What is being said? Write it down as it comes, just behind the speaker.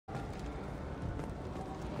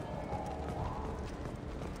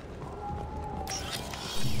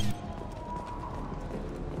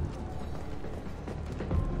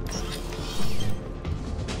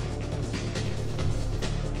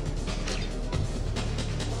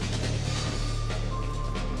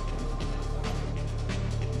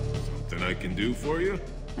I can do for you?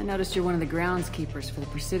 I noticed you're one of the groundskeepers for the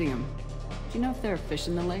Presidium. Do you know if there are fish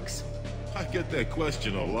in the lakes? I get that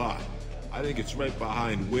question a lot. I think it's right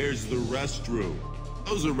behind where's the restroom.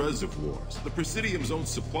 Those are reservoirs, the Presidium's own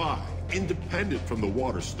supply, independent from the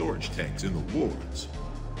water storage tanks in the wards.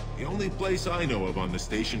 The only place I know of on the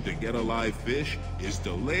station to get a live fish is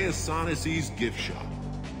Delea Sonesi's gift shop.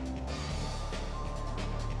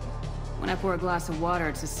 When I pour a glass of water,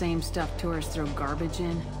 it's the same stuff tourists throw garbage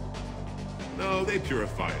in? No, they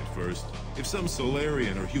purify it first. If some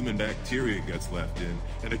Solarian or human bacteria gets left in,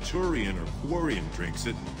 and a Turian or Quarian drinks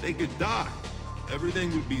it, they could die.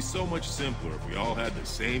 Everything would be so much simpler if we all had the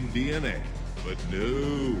same DNA. But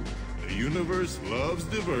no, the universe loves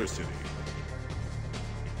diversity.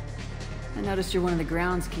 I noticed you're one of the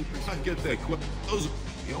groundskeepers. I get that those are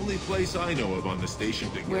the only place I know of on the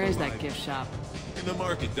station to get Where is alive. that gift shop? In the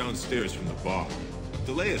market downstairs from the bar.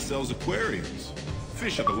 Delea sells aquariums.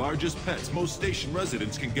 Fish are the largest pets most station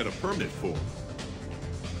residents can get a permit for.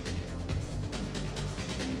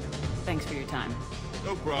 Thanks for your time.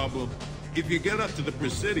 No problem. If you get up to the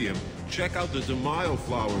Presidium, check out the DeMaio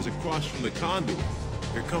flowers across from the conduit.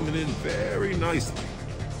 They're coming in very nicely.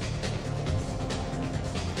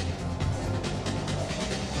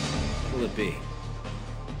 What'll it be?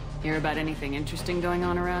 Hear about anything interesting going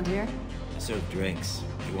on around here? I serve drinks.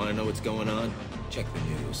 You want to know what's going on? Check the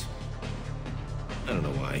news. I don't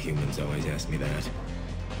know why humans always ask me that.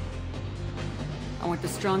 I want the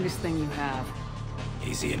strongest thing you have.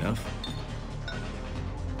 Easy enough.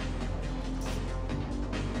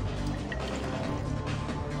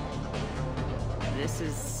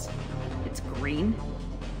 It's green?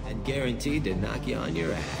 And guaranteed to knock you on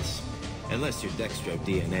your ass. Unless you're dextro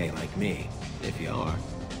DNA like me. If you are,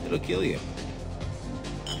 it'll kill you.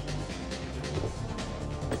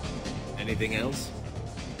 Anything else?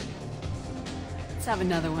 Let's have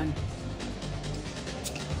another one.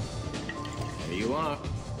 There you are.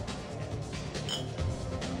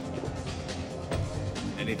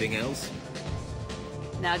 Anything else?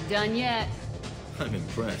 Not done yet. I'm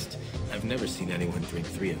impressed. I've never seen anyone drink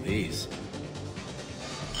 3 of these.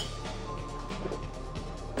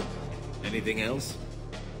 Anything else?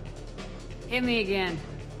 Hit me again.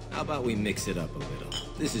 How about we mix it up a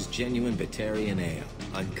little? This is genuine Batarian ale,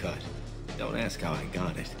 uncut. Don't ask how I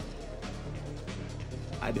got it.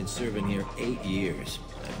 I've been serving here 8 years.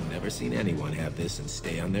 I've never seen anyone have this and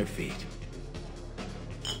stay on their feet.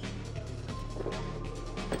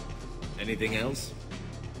 Anything else?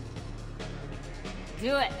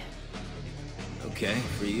 Do it. Okay,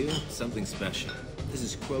 for you, something special. This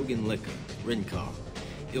is Krogan liquor, Rincol.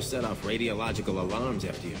 You'll set off radiological alarms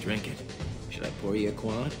after you drink it. Should I pour you a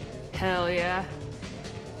quad? Hell yeah.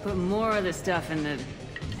 Put more of the stuff in the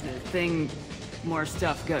thing more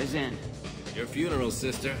stuff goes in. Your funeral,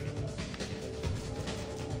 sister.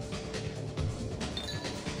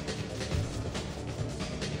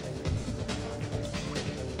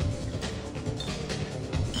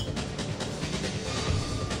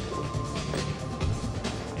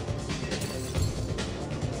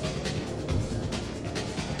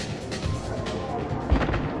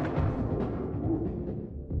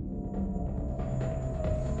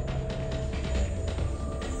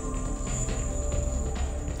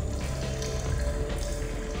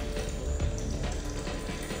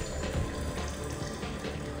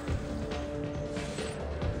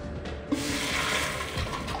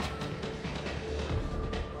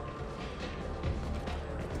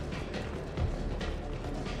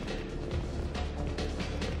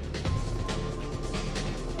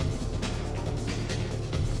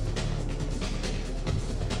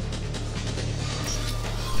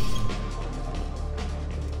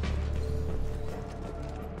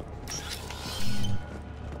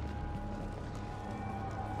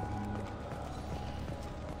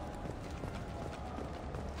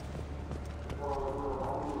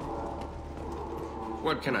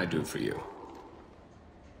 What can I do for you?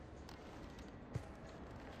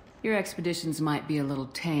 Your expeditions might be a little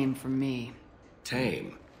tame for me.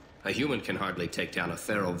 Tame? A human can hardly take down a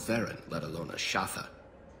Thero Varen, let alone a Shatha.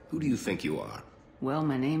 Who do you think you are? Well,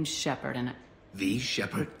 my name's Shepard, and The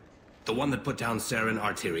Shepherd? The one that put down Saren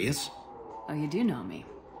Arterius? oh, you do know me.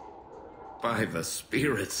 By the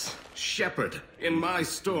spirits. Shepherd, in my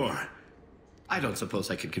store. I don't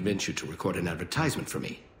suppose I could convince you to record an advertisement for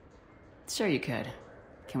me. Sure you could.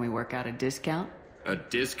 Can we work out a discount? A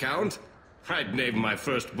discount? I'd name my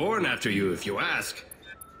firstborn after you if you ask.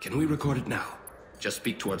 Can we record it now? Just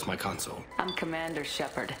speak towards my console. I'm Commander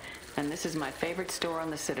Shepard, and this is my favorite store on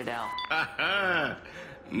the Citadel. Ha ha!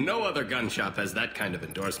 No other gun shop has that kind of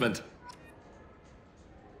endorsement.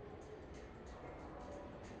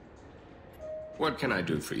 What can I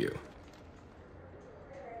do for you?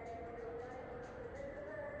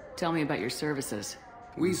 Tell me about your services.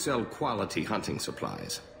 We sell quality hunting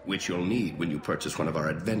supplies, which you'll need when you purchase one of our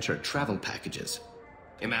adventure travel packages.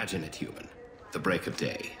 Imagine it, human. The break of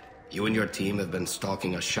day. You and your team have been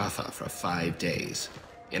stalking a Shafa for 5 days.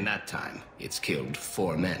 In that time, it's killed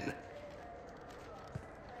 4 men.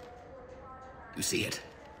 You see it?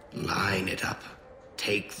 Line it up.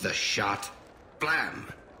 Take the shot. Blam!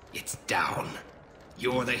 It's down.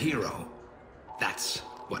 You're the hero. That's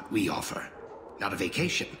what we offer. Not a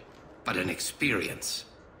vacation, but an experience.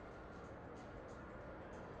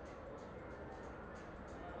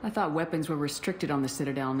 I thought weapons were restricted on the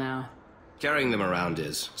Citadel now. Carrying them around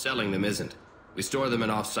is. Selling them isn't. We store them in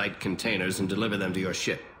off-site containers and deliver them to your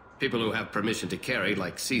ship. People who have permission to carry,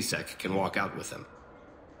 like C-Sec, can walk out with them.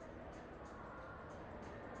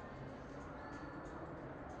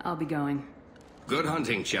 I'll be going. Good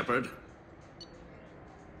hunting, Shepard.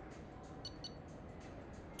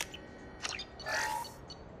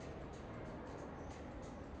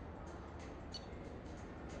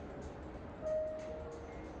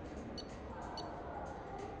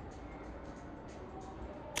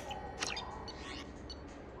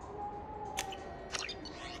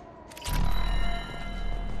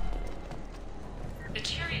 The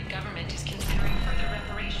Turian government is considering further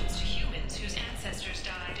reparations to humans whose ancestors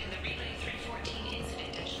died in the Relay 314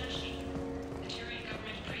 incident at Shashi. The Turian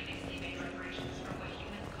government previously made reparations for what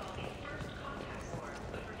humans call the First Contact War,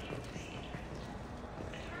 but refused to pay interest.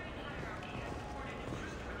 The Turian hierarchy has supported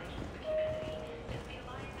improved relations with humanity since the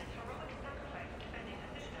Alliance's heroic sacrifice defending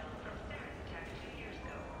the Citadel from Saren's attack 2 years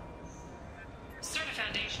ago. Certa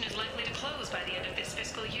Foundation is likely to close by the end of this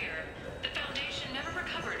fiscal year. The Foundation never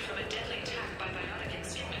recovered from a deadly attack by biotic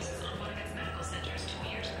extremists on one of its medical centers 2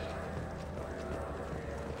 years ago.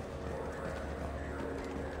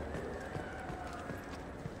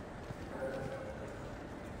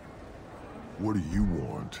 What do you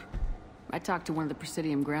want? I talked to one of the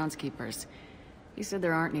Presidium groundskeepers. He said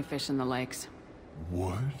there aren't any fish in the lakes.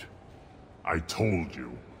 What? I told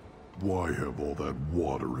you. Why have all that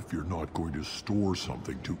water if you're not going to store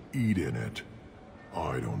something to eat in it?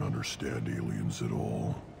 I don't understand aliens at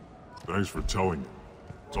all. Thanks for telling me.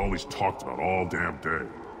 It's all he's talked about all damn day.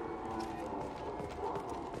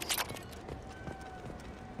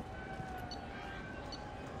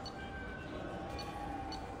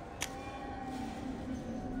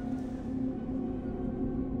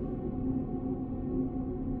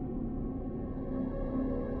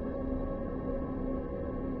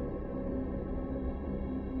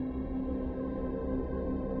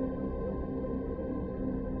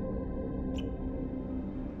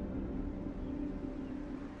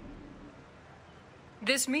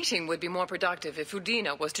 This meeting would be more productive if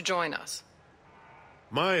Udina was to join us.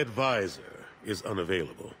 My advisor is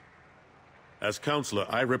unavailable. As counselor,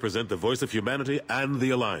 I represent the voice of humanity and the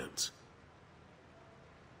Alliance.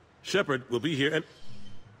 Shepard will be here and...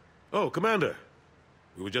 Oh, Commander.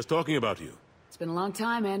 We were just talking about you. It's been a long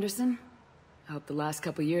time, Anderson. I hope the last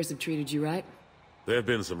couple years have treated you right. There have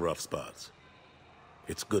been some rough spots.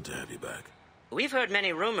 It's good to have you back. We've heard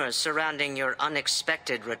many rumors surrounding your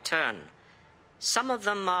unexpected return. Some of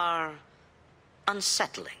them are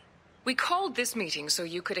unsettling. We called this meeting so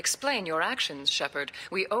you could explain your actions, Shepard.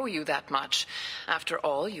 We owe you that much. After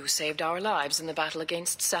all, you saved our lives in the battle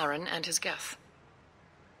against Saren and his Geth.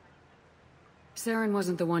 Saren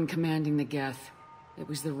wasn't the one commanding the Geth. It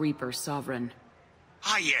was the Reaper Sovereign.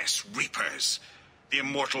 Ah yes, Reapers. The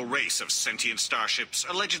immortal race of sentient starships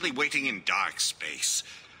allegedly waiting in dark space.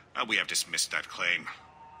 We have dismissed that claim.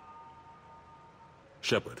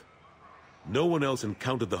 Shepard. No one else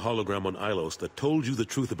encountered the hologram on Ilos that told you the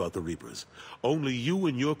truth about the Reapers. Only you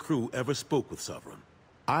and your crew ever spoke with Sovereign.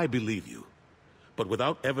 I believe you. But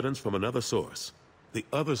without evidence from another source, the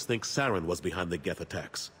others think Saren was behind the Geth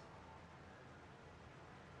attacks.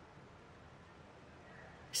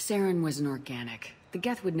 Saren was an organic. The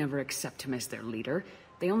Geth would never accept him as their leader.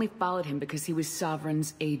 They only followed him because he was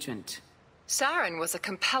Sovereign's agent. Saren was a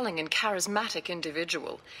compelling and charismatic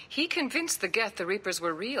individual. He convinced the Geth the Reapers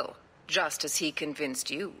were real. Just as he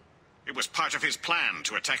convinced you. It was part of his plan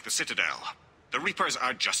to attack the Citadel. The Reapers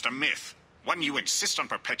are just a myth, one you insist on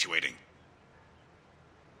perpetuating.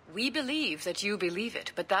 We believe that you believe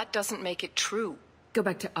it, but that doesn't make it true. Go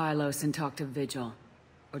back to Ilos and talk to Vigil.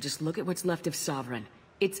 Or just look at what's left of Sovereign.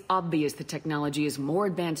 It's obvious the technology is more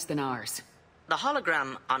advanced than ours. The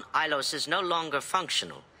hologram on Ilos is no longer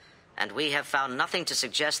functional, and we have found nothing to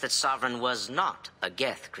suggest that Sovereign was not a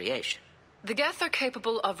Geth creation. The Geth are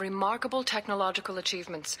capable of remarkable technological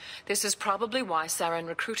achievements. This is probably why Saren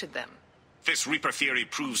recruited them. This Reaper theory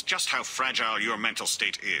proves just how fragile your mental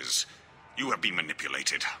state is. You have been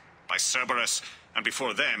manipulated. By Cerberus, and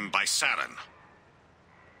before them, by Saren.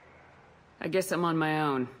 I guess I'm on my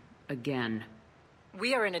own. Again.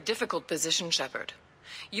 We are in a difficult position, Shepard.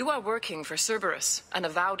 You are working for Cerberus, an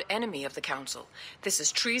avowed enemy of the Council. This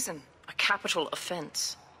is treason, a capital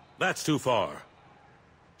offense. That's too far.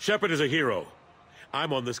 Shepard is a hero.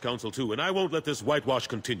 I'm on this council too, and I won't let this whitewash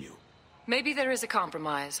continue. Maybe there is a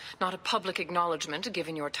compromise. Not a public acknowledgement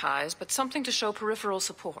given your ties, but something to show peripheral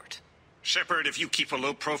support. Shepard, if you keep a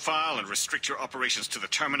low profile and restrict your operations to the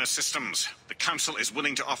Terminus systems, the Council is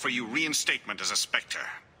willing to offer you reinstatement as a Spectre.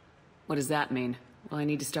 What does that mean? Will I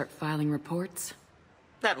need to start filing reports?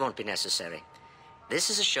 That won't be necessary.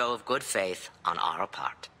 This is a show of good faith on our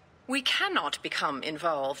part. We cannot become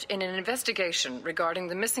involved in an investigation regarding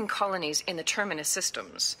the missing colonies in the Terminus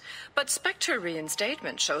systems. But Spectre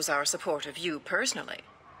reinstatement shows our support of you personally.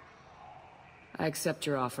 I accept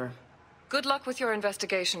your offer. Good luck with your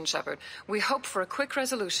investigation, Shepard. We hope for a quick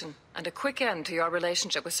resolution and a quick end to your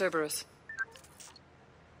relationship with Cerberus.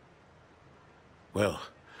 Well,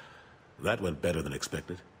 that went better than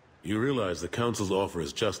expected. You realize the Council's offer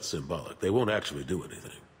is just symbolic. They won't actually do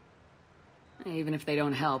anything. Even if they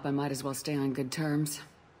don't help, I might as well stay on good terms.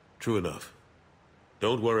 True enough.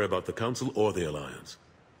 Don't worry about the Council or the Alliance.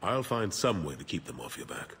 I'll find some way to keep them off your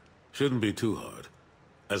back. Shouldn't be too hard.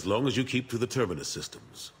 As long as you keep to the Terminus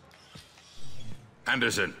systems.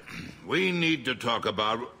 Anderson, we need to talk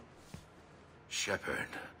about... Shepard.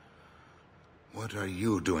 What are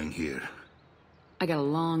you doing here? I got a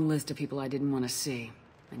long list of people I didn't want to see,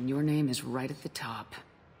 and your name is right at the top.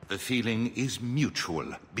 The feeling is mutual,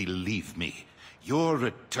 believe me. Your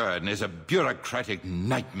return is a bureaucratic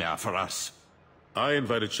nightmare for us. I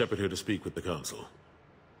invited Shepard here to speak with the Council.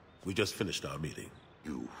 We just finished our meeting.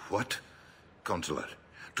 You what? Consular,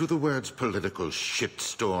 do the words political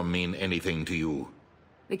shitstorm mean anything to you?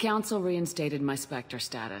 The Council reinstated my Spectre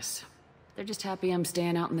status. They're just happy I'm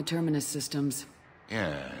staying out in the Terminus systems.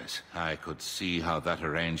 Yes, I could see how that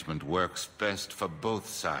arrangement works best for both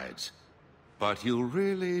sides. But you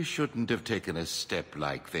really shouldn't have taken a step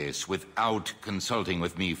like this without consulting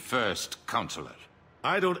with me first, Counselor.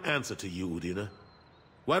 I don't answer to you, Udina.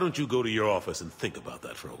 Why don't you go to your office and think about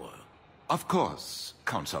that for a while? Of course,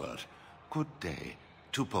 Counselor. Good day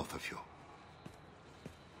to both of you.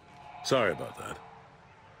 Sorry about that.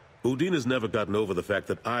 Udina's never gotten over the fact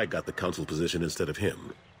that I got the Council position instead of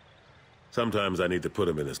him. Sometimes I need to put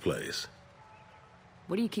him in his place.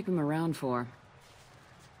 What do you keep him around for?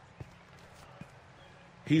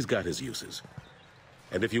 He's got his uses.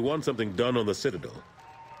 And if you want something done on the Citadel,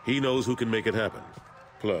 he knows who can make it happen.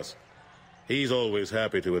 Plus, he's always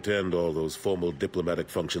happy to attend all those formal diplomatic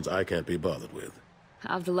functions I can't be bothered with.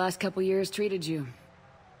 How've the last couple years treated you?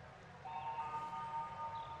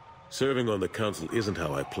 Serving on the Council isn't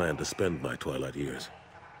how I plan to spend my twilight years.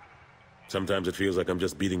 Sometimes it feels like I'm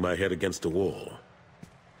just beating my head against a wall.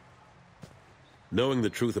 Knowing the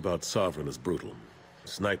truth about Sovereign is brutal.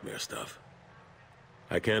 It's nightmare stuff.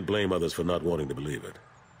 I can't blame others for not wanting to believe it,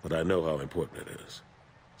 but I know how important it is.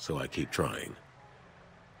 So I keep trying.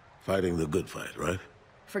 Fighting the good fight, right?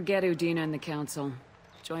 Forget Udina and the Council.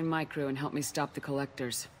 Join my crew and help me stop the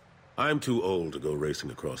Collectors. I'm too old to go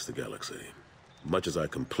racing across the galaxy. Much as I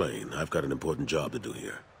complain, I've got an important job to do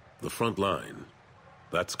here. The front line.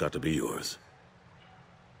 That's got to be yours.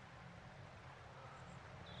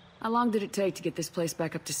 How long did it take to get this place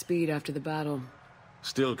back up to speed after the battle?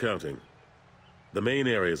 Still counting. The main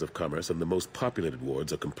areas of commerce and the most populated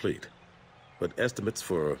wards are complete. But estimates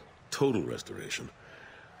for total restoration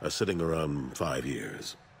are sitting around 5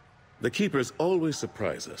 years. The Keepers always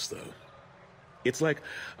surprise us, though. It's like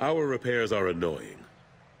our repairs are annoying.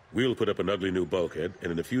 We'll put up an ugly new bulkhead,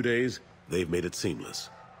 and in a few days, they've made it seamless.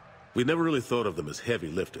 We never really thought of them as heavy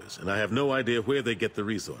lifters, and I have no idea where they get the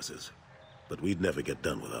resources. But we'd never get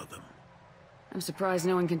done without them. I'm surprised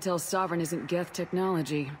no one can tell Sovereign isn't Geth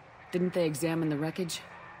technology. Didn't they examine the wreckage?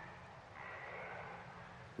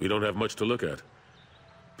 We don't have much to look at.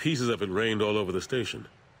 Pieces of it rained all over the station.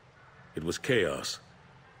 It was chaos,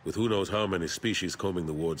 with who knows how many species combing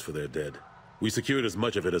the wards for their dead. We secured as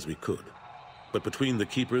much of it as we could. But between the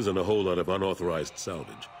Keepers and a whole lot of unauthorized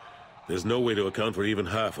salvage, there's no way to account for even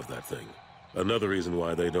half of that thing. Another reason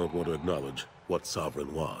why they don't want to acknowledge what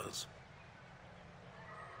Sovereign was.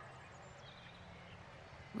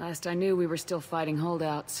 Last I knew, we were still fighting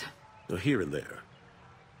holdouts. Here and there.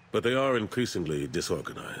 But they are increasingly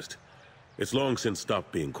disorganized. It's long since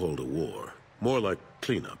stopped being called a war. More like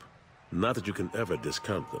cleanup. Not that you can ever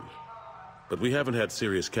discount them. But we haven't had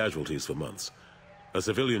serious casualties for months. A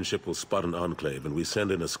civilian ship will spot an enclave, and we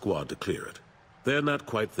send in a squad to clear it. They're not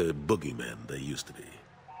quite the boogeymen they used to be.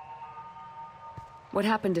 What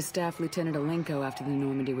happened to Staff Lieutenant Alenko after the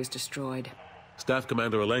Normandy was destroyed? Staff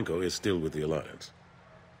Commander Alenko is still with the Alliance.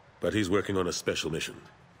 But he's working on a special mission.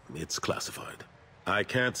 It's classified. I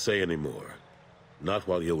can't say any more. Not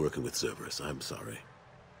while you're working with Cerberus, I'm sorry.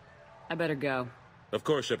 I better go. Of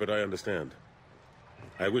course, Shepard, I understand.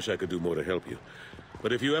 I wish I could do more to help you.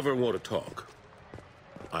 But if you ever want to talk,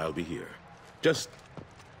 I'll be here. Just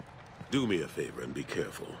do me a favor and be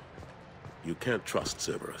careful. You can't trust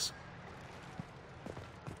Cerberus.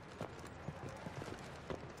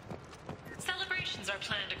 Celebrations are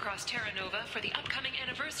planned across Terra Nova for the upcoming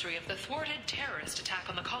anniversary of the thwarted terrorist attack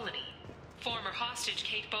on the colony. Former hostage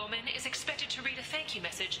Kate Bowman is expected to read a thank you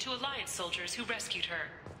message to Alliance soldiers who rescued her.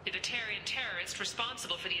 The Batarian terrorist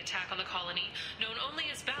responsible for the attack on the colony, known only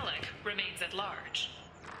as Balak, remains at large.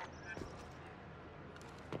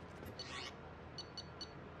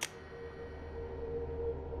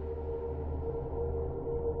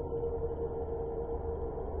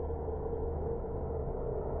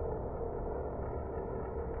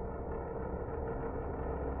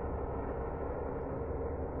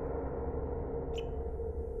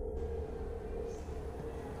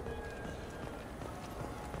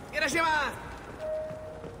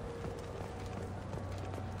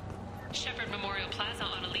 Shepard Memorial Plaza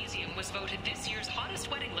on Elysium was voted this year's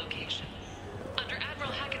hottest wedding location. Under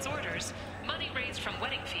Admiral Hackett's orders, money raised from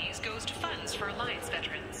wedding fees goes to funds for Alliance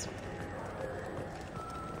veterans.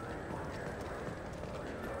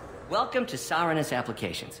 Welcome to Sirenus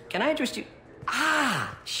Applications. Can I interest you?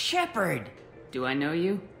 Ah, Shepard! Do I know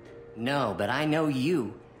you? No, but I know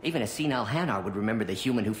you. Even a senile Hanar would remember the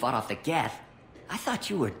human who fought off the Geth. I thought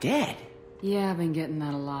you were dead. Yeah, I've been getting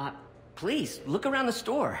that a lot. Please, look around the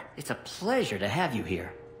store. It's a pleasure to have you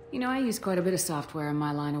here. You know, I use quite a bit of software in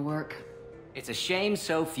my line of work. It's a shame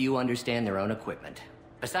so few understand their own equipment.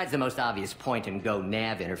 Besides the most obvious point-and-go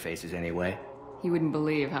nav interfaces, anyway. You wouldn't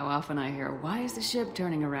believe how often I hear, "Why is the ship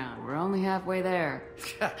turning around? We're only halfway there."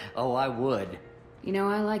 Oh, I would. You know,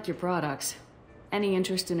 I like your products. Any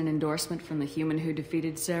interest in an endorsement from the human who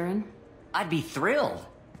defeated Saren? I'd be thrilled.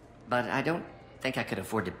 But I don't think I could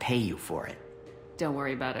afford to pay you for it. Don't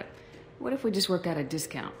worry about it. What if we just work out a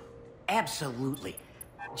discount? Absolutely.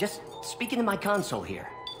 Just speak into my console here.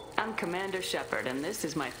 I'm Commander Shepard, and this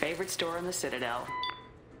is my favorite store in the Citadel.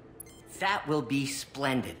 That will be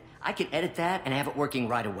splendid. I can edit that and have it working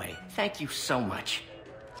right away. Thank you so much.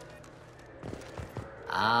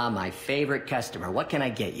 Ah, my favorite customer. What can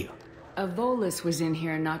I get you? A Volus was in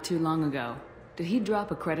here not too long ago. Did he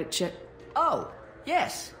drop a credit chit? Oh,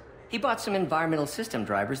 yes. He bought some environmental system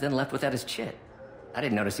drivers, then left without his chit. I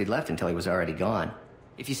didn't notice he'd left until he was already gone.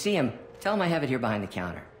 If you see him, tell him I have it here behind the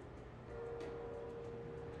counter.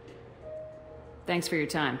 Thanks for your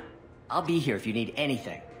time. I'll be here if you need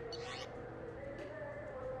anything.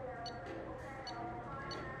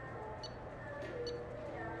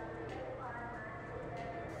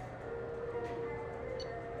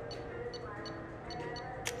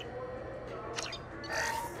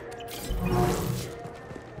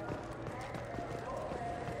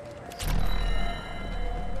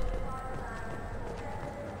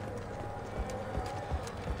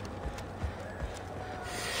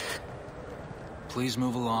 Please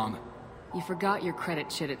move along. You forgot your credit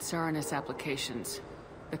chit at Sirenus Applications.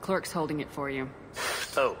 The clerk's holding it for you.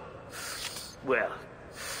 Oh. Well,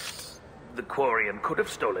 the Quarian could have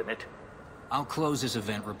stolen it. I'll close this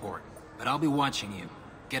event report, but I'll be watching you.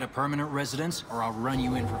 Get a permanent residence, or I'll run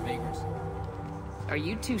you in for favors. Are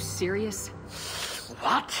you two serious?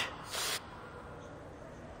 What?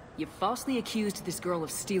 You falsely accused this girl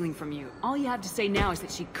of stealing from you. All you have to say now is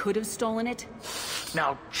that she could have stolen it?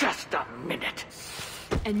 Now, just a minute.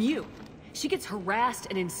 And you. She gets harassed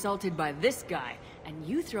and insulted by this guy, and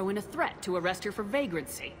you throw in a threat to arrest her for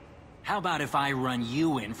vagrancy. How about if I run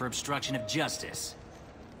you in for obstruction of justice?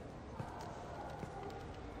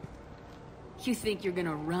 You think you're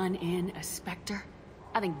gonna run in a Spectre?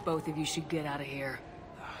 I think both of you should get out of here.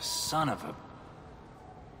 Son of a...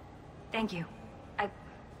 Thank you.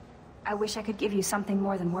 I wish I could give you something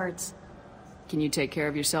more than words. Can you take care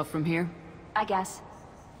of yourself from here? I guess.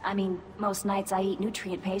 I mean, most nights I eat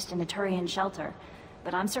nutrient paste in a Turian shelter,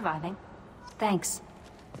 but I'm surviving. Thanks.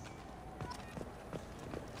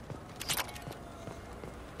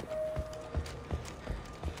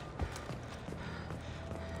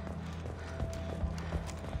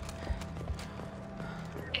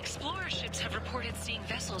 Explorer ships have reported seeing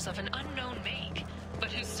vessels of an unknown make,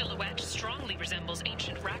 but whose silhouette strongly resembles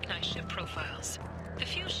ancient Rachni ship profiles. The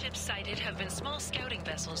few ships sighted have been small scouting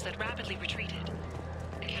vessels that rapidly retreated.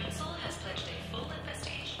 pledged a full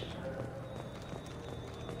investigation.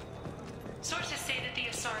 Sources say that the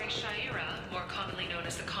Asari Shaira, more commonly known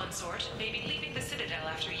as the Consort, may be leaving the Citadel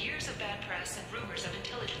after years of bad press and rumors of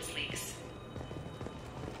intelligence leaks.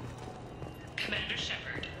 Commander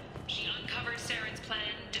Shepard. She uncovered Saren's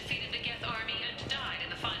plan, defeated the Geth army, and died in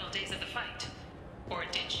the final days of the fight. Or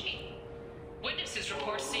did she? Witnesses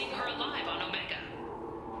report seeing her alive on Omega.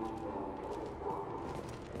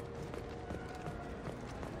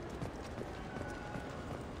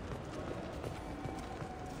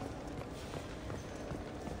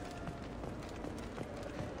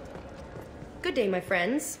 Good day, my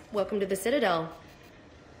friends. Welcome to the Citadel.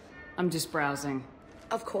 I'm just browsing.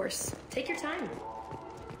 Of course. Take your time.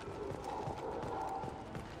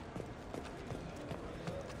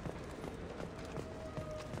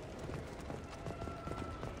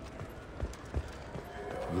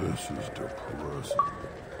 This is depressing.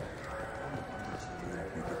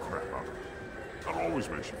 Beat the crap out of me. That always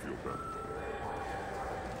makes you feel better.